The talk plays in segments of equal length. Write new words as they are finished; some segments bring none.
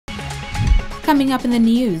Coming up in the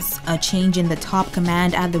news, a change in the top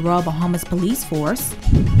command at the Royal Bahamas Police Force,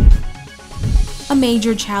 a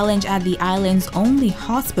major challenge at the island's only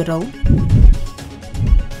hospital,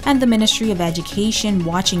 and the Ministry of Education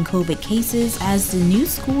watching COVID cases as the new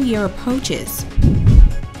school year approaches.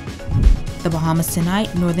 The Bahamas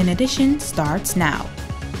Tonight Northern Edition starts now.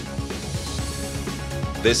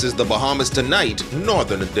 This is the Bahamas Tonight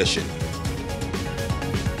Northern Edition.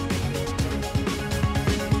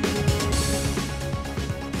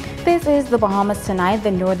 This is the Bahamas Tonight,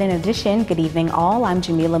 the Northern Edition. Good evening all, I'm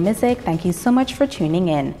Jamila Mizik. Thank you so much for tuning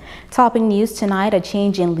in. Topping news tonight, a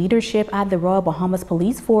change in leadership at the Royal Bahamas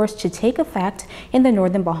Police Force to take effect in the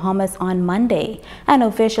Northern Bahamas on Monday. An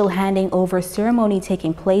official handing over ceremony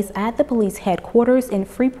taking place at the police headquarters in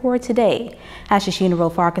Freeport today. As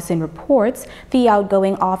Shoshana Farquharson reports, the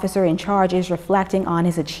outgoing officer in charge is reflecting on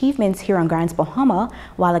his achievements here on Grand Bahama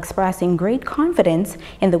while expressing great confidence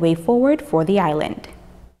in the way forward for the island.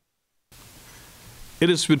 It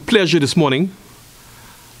is with pleasure this morning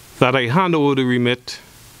that I hand over the remit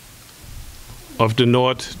of the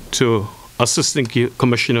North to Assistant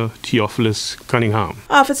Commissioner Theophilus Cunningham.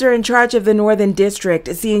 Officer in charge of the Northern District,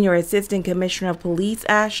 Senior Assistant Commissioner of Police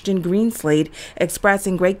Ashton Greenslade,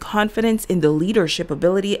 expressing great confidence in the leadership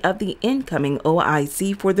ability of the incoming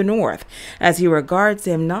OIC for the North, as he regards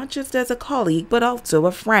him not just as a colleague but also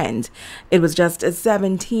a friend. It was just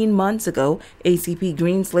 17 months ago ACP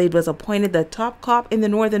Greenslade was appointed the top cop in the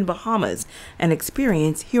Northern Bahamas, an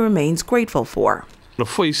experience he remains grateful for. The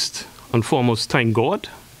first and foremost, thank God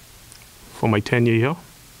for my tenure here.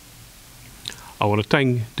 I want to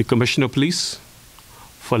thank the Commissioner of Police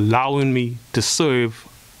for allowing me to serve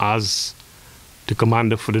as the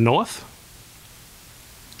commander for the North.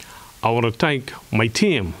 I want to thank my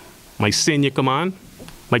team, my senior command,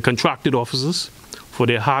 my contracted officers for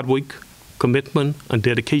their hard work, commitment, and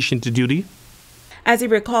dedication to duty. As he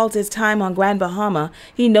recalls his time on Grand Bahama,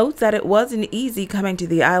 he notes that it wasn't easy coming to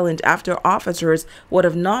the island after officers would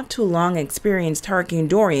have not too long experienced Hurricane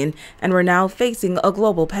Dorian and were now facing a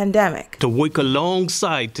global pandemic. To work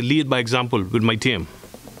alongside, to lead by example with my team.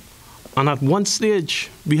 And at one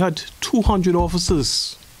stage, we had 200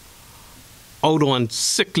 officers out on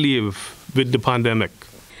sick leave with the pandemic.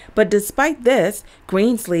 But despite this,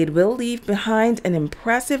 Greenslade will leave behind an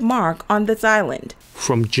impressive mark on this island.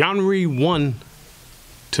 From January 1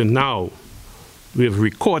 to now, we have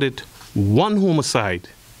recorded 1 homicide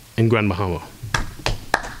in Grand Bahama.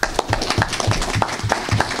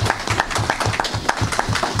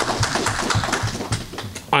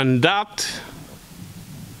 And that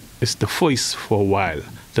is the first for a while.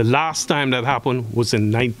 The last time that happened was in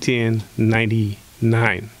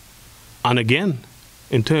 1999. And again,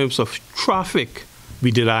 in terms of traffic,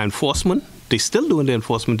 we did our enforcement. They're still doing the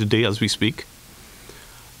enforcement today as we speak.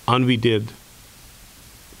 And we did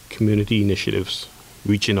community initiatives,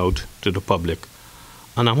 reaching out to the public.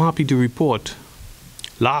 And I'm happy to report,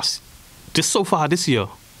 so far this year,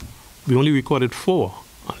 we only recorded 4.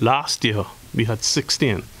 Last year, we had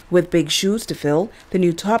 16. With big shoes to fill, the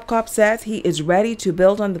new top cop says he is ready to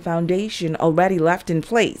build on the foundation already left in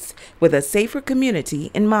place, with a safer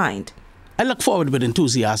community in mind. I look forward with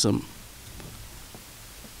enthusiasm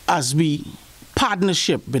as we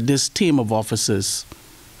partnership with this team of officers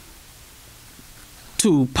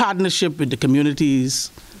to partnership with the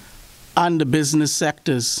communities and the business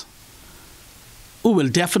sectors who will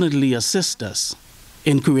definitely assist us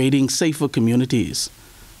in creating safer communities.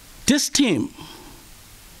 This team,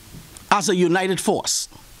 as a united force,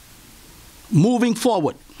 moving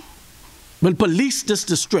forward, will police this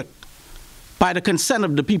district by the consent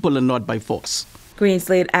of the people and not by force.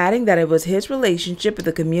 Greenslade adding that it was his relationship with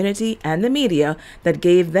the community and the media that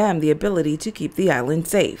gave them the ability to keep the island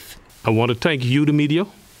safe. I want to thank you, the media,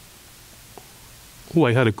 who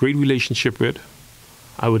I had a great relationship with.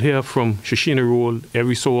 I would hear from Shoshana Roll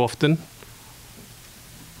every so often,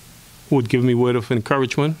 who would give me word of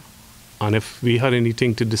encouragement. And if we had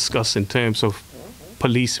anything to discuss in terms of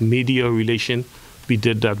police-media relation, we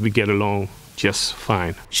did that. We get along just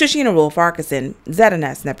fine. Shoshana Farquharson,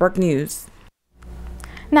 ZNS Network News.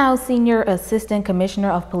 Now, Senior Assistant Commissioner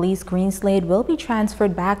of Police Greenslade will be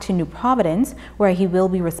transferred back to New Providence, where he will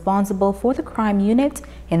be responsible for the crime unit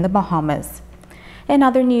in the Bahamas. In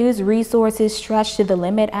other news, resources stretched to the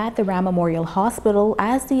limit at the Ram Memorial Hospital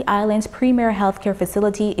as the island's premier healthcare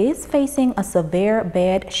facility is facing a severe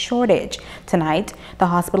bed shortage. Tonight, the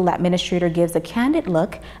hospital administrator gives a candid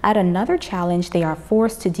look at another challenge they are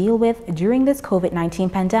forced to deal with during this COVID-19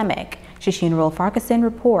 pandemic. Shoshana Farquharson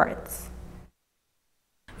reports.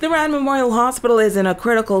 The Rand Memorial Hospital is in a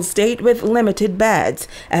critical state with limited beds.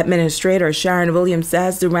 Administrator Sharon Williams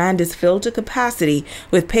says the Rand is filled to capacity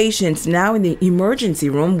with patients now in the emergency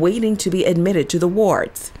room waiting to be admitted to the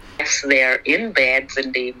wards. Yes, they're in beds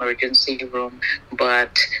in the emergency room,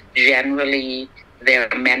 but generally they're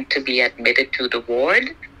meant to be admitted to the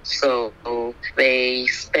ward. So they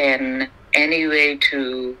spend anywhere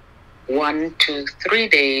to 1 to 3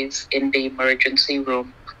 days in the emergency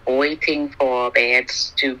room waiting for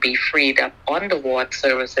beds to be freed up on the ward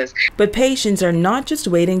services. But patients are not just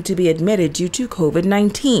waiting to be admitted due to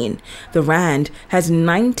COVID-19. The Rand has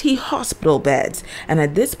 90 hospital beds, and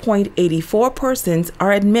at this point, 84 persons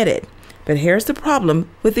are admitted. But here's the problem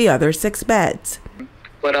with the other 6 beds.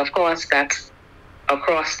 But of course, that's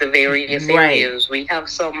across the various areas. We have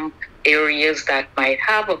some areas that might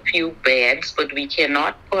have a few beds, but we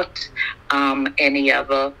cannot put any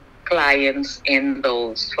other clients in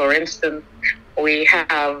those. For instance, we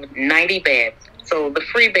have 90 beds. So the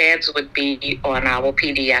free beds would be on our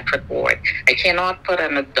pediatric ward. I cannot put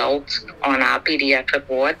an adult on our pediatric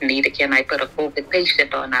ward, neither can I put a COVID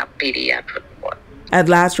patient on our pediatric ward. At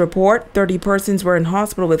last report, 30 persons were in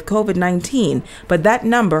hospital with COVID-19, but that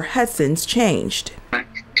number has since changed.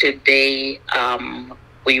 Today,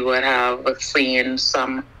 we would have seen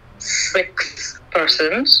some 6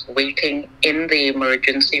 persons waiting in the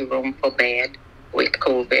emergency room for bed with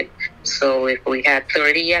COVID. So if we had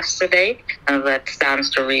 30 yesterday, that stands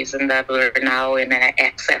to reason that we're now in an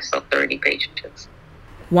excess of 30 patients.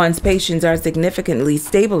 Once patients are significantly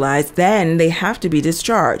stabilized, then they have to be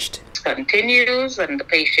discharged. Continues and the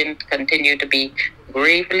patient continue to be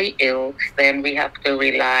gravely ill, then we have to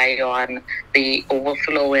rely on the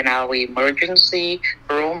overflow in our emergency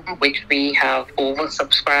room, which we have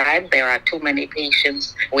oversubscribed. There are too many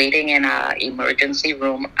patients waiting in our emergency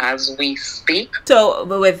room as we speak. So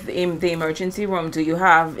with the emergency room,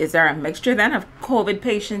 is there a mixture then of COVID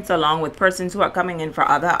patients along with persons who are coming in for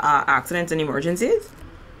other accidents and emergencies?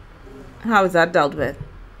 How is that dealt with?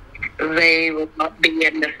 They will not be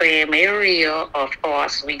in the same area. Of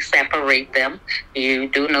course, we separate them. You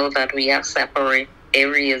do know that we have separate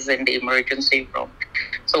areas in the emergency room.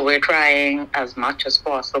 So we're trying as much as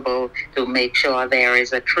possible to make sure there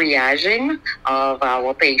is a triaging of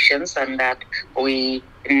our patients and that we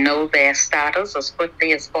know their status as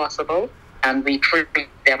quickly as possible and we treat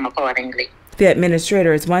them accordingly. The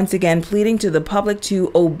administrator is once again pleading to the public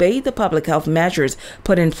to obey the public health measures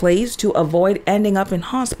put in place to avoid ending up in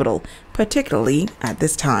hospital, particularly at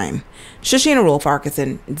this time. Shashina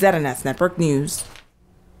Rolf-Arkeson, ZNS Network News.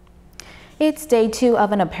 It's day 2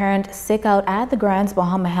 of an apparent sick-out at the Grand's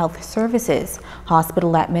Bahama Health Services.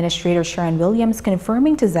 Hospital Administrator Sharon Williams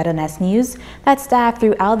confirming to ZNS News that staff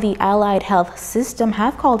throughout the Allied Health System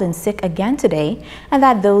have called in sick again today and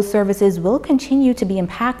that those services will continue to be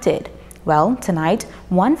impacted. Well, tonight,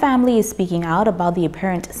 one family is speaking out about the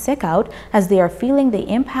apparent sick-out as they are feeling the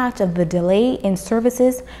impact of the delay in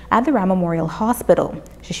services at the Rand Memorial Hospital.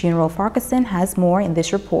 Shashina Rolf-Arkeson has more in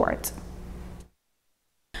this report.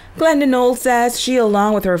 Glenda Knoll says she,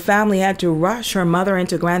 along with her family, had to rush her mother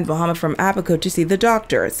into Grand Bahama from Abaco to see the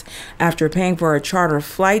doctors. After paying for a charter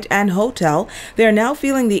flight and hotel, they are now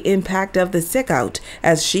feeling the impact of the sick-out,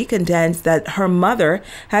 as she contends that her mother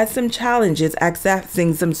has some challenges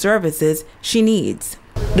accessing some services she needs.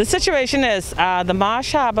 The situation is the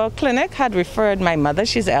Marsh Harbor Clinic had referred my mother,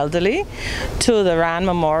 she's elderly, to the Rand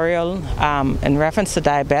Memorial in reference to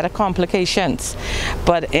diabetic complications.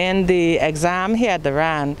 But in the exam here at the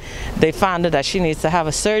Rand, they found that she needs to have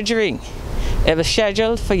a surgery. It was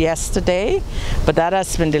scheduled for yesterday, but that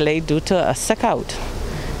has been delayed due to a sick-out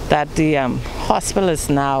that the hospital is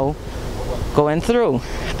now going through,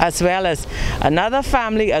 as well as another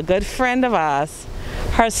family, a good friend of ours.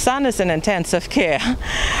 Her son is in intensive care,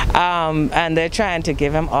 and they're trying to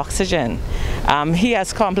give him oxygen. He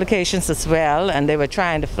has complications as well, and they were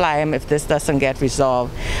trying to fly him, if this doesn't get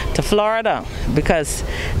resolved, to Florida, because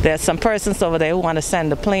there's some persons over there who want to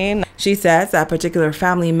send a plane. She says that particular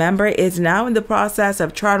family member is now in the process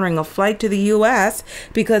of chartering a flight to the U.S.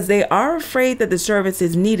 because they are afraid that the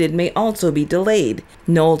services needed may also be delayed.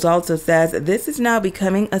 Knowles also says this is now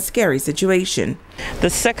becoming a scary situation. The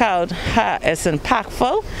sick-out is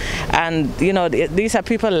impactful, and you know, these are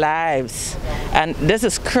people's lives, and this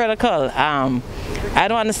is critical. I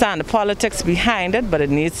don't understand the politics behind it, but it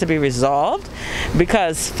needs to be resolved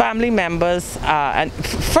because family members, and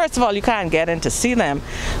first of all, you can't get in to see them,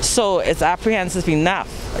 so it's apprehensive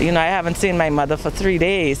enough. You know, I haven't seen my mother for 3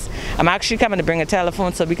 days. I'm actually coming to bring a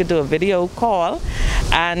telephone so we could do a video call,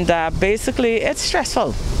 and basically it's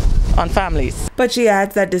stressful. on families. But she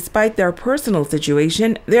adds that despite their personal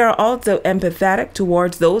situation, they are also empathetic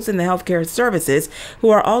towards those in the healthcare services who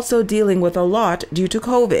are also dealing with a lot due to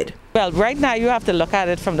COVID. Well, right now you have to look at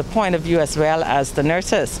it from the point of view as well as the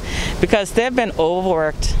nurses, because they've been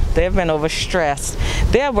overworked, they've been overstressed,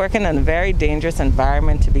 they are working in a very dangerous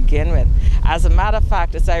environment to begin with. As a matter of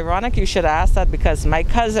fact, it's ironic you should ask that, because my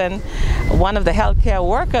cousin, one of the healthcare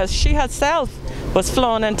workers, she herself was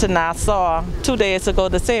flown into Nassau 2 days ago,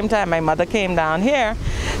 the same time my mother came down here,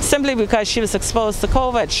 simply because she was exposed to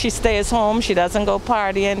COVID. She stays home, she doesn't go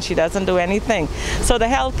partying, she doesn't do anything. So the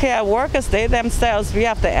healthcare workers, they themselves, we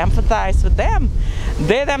have to empathize with them.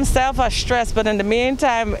 They themselves are stressed, but in the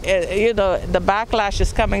meantime, the backlash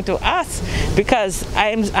is coming to us, because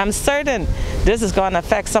I'm certain this is going to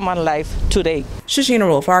affect someone's life today. Shashina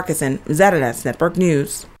Rolf-Arkeson, ZNS Network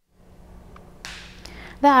News.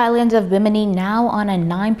 The island of Bimini now on a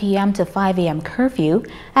 9 p.m. to 5 a.m. curfew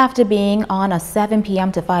after being on a 7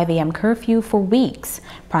 p.m. to 5 a.m. curfew for weeks.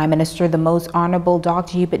 Prime Minister the Most Honorable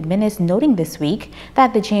Dr. Hubert Minnis noting this week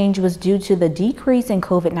that the change was due to the decrease in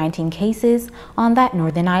COVID-19 cases on that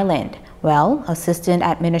northern island. Well, Assistant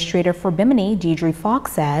Administrator for Bimini, Deidre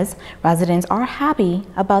Fox, says residents are happy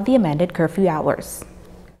about the amended curfew hours.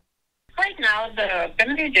 Right now, the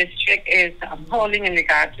Bimini district is holding in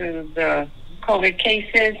regard to the COVID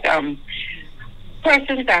cases.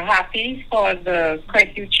 Persons are happy for the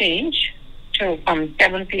curfew change from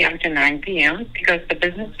 7 p.m. to 9 p.m. because the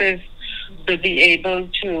businesses will be able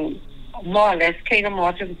to more or less cater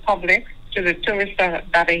more to the public, to the tourists that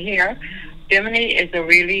are here. Bimini is a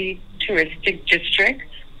really touristic district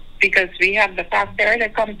because we have the fast ferry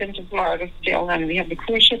that comes into Florida still, and we have the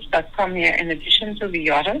cruise ships that come here in addition to the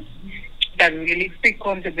yachts that really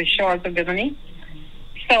frequent the shores of Bimini.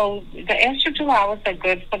 So the extra 2 hours are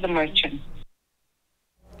good for the merchant.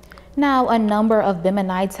 Now, a number of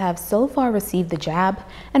Biminites have so far received the jab,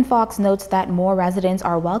 and Fox notes that more residents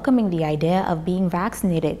are welcoming the idea of being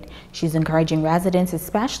vaccinated. She's encouraging residents,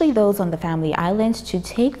 especially those on the Family Islands, to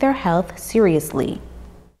take their health seriously.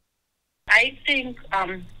 I think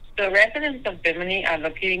the residents of Bimini are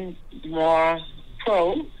looking more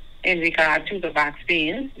pro in regard to the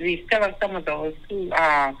vaccines. We still have some of those who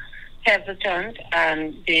are hesitant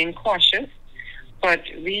and being cautious, but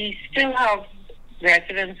we still have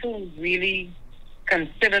residents who really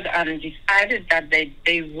considered and decided that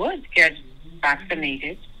they would get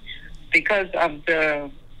vaccinated because of the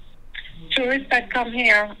tourists that come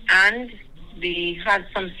here, and they had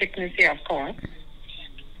some sickness here, of course.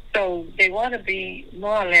 So they want to be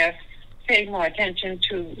more or less pay more attention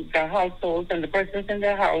to the households and the persons in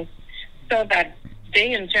their house so that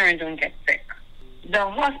they in turn don't get sick. The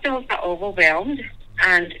hospitals are overwhelmed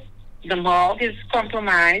and the morgue is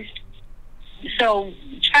compromised. So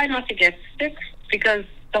try not to get sick because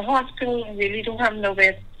the hospital really don't have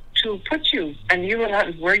nowhere to put you. And you will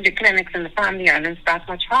have to work the clinics in the Family Islands that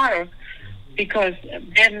much harder because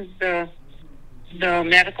then the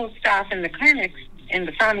medical staff in the clinics in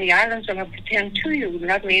the Family Islands will have to tend to you. And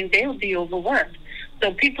that means they will be overworked.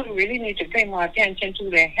 So people really need to pay more attention to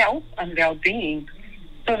their health and well-being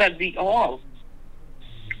so that we all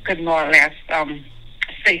could more or less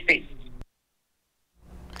stay safe.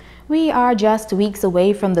 We are just weeks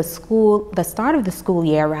away from the start of the school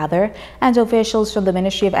year, and officials from the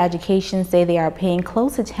Ministry of Education say they are paying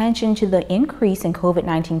close attention to the increase in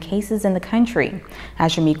COVID-19 cases in the country.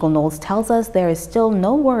 As Jamiko Knowles tells us, there is still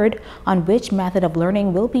no word on which method of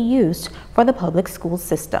learning will be used for the public school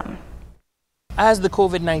system. As the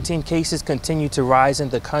COVID-19 cases continue to rise in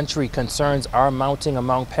the country, concerns are mounting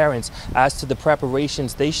among parents as to the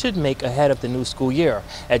preparations they should make ahead of the new school year.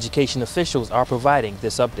 Education officials are providing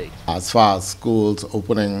this update. As far as schools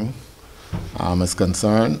opening is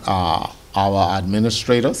concerned, our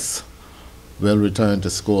administrators will return to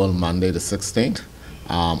school Monday the 16th.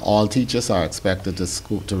 All teachers are expected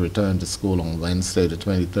to return to school on Wednesday the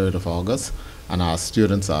 23rd of August. And our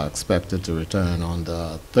students are expected to return on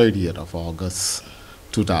the 30th of August,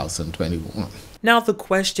 2021. Now the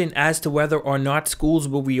question as to whether or not schools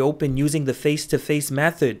will reopen using the face-to-face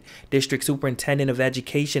method. District Superintendent of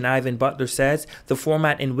Education Ivan Butler says the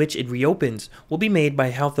format in which it reopens will be made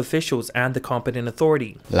by health officials and the competent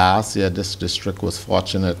authority. Last year, this district was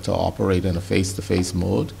fortunate to operate in a face-to-face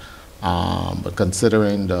mode, but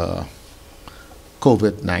considering the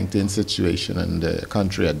COVID-19 situation in the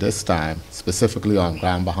country at this time, specifically on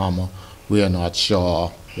Grand Bahama, we are not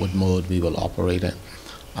sure what mode we will operate in.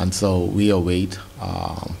 And so we await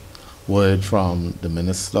word from the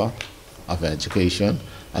Minister of Education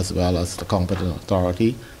as well as the competent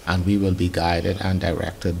authority, and we will be guided and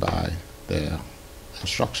directed by their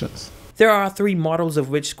instructions. There are 3 models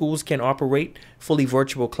of which schools can operate: fully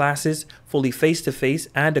virtual classes, fully face-to-face,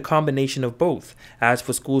 and a combination of both. As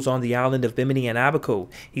for schools on the island of Bimini and Abaco,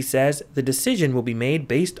 he says the decision will be made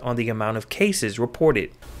based on the amount of cases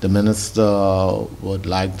reported. The minister would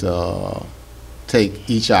like to take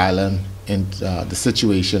each island and the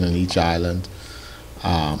situation in each island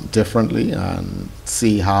differently and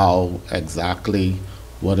see how exactly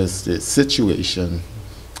what is the situation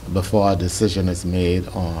before a decision is made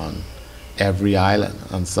on every island.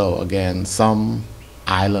 And so again, some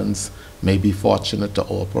islands may be fortunate to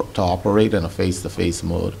operate in a face-to-face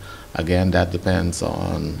mode. Again, that depends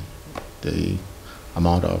on the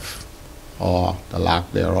amount of or the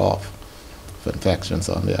lack thereof of infections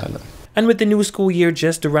on the island. And with the new school year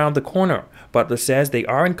just around the corner, Butler says they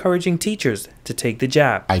are encouraging teachers to take the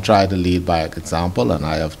jab. I try to lead by example, and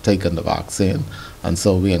I have taken the vaccine. And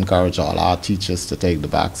so we encourage all our teachers to take the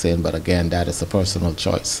vaccine, but again, that is a personal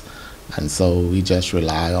choice. And so we just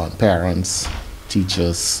rely on parents,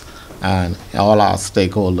 teachers, and all our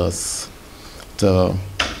stakeholders to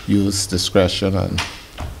use discretion and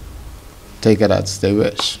take it as they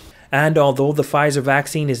wish. And although the Pfizer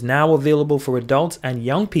vaccine is now available for adults and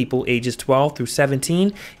young people ages 12 through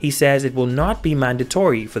 17, he says it will not be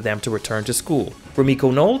mandatory for them to return to school.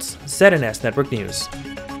 Ramiko Knowles, ZNS Network News.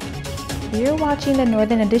 You're watching the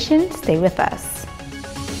Northern Edition. Stay with us.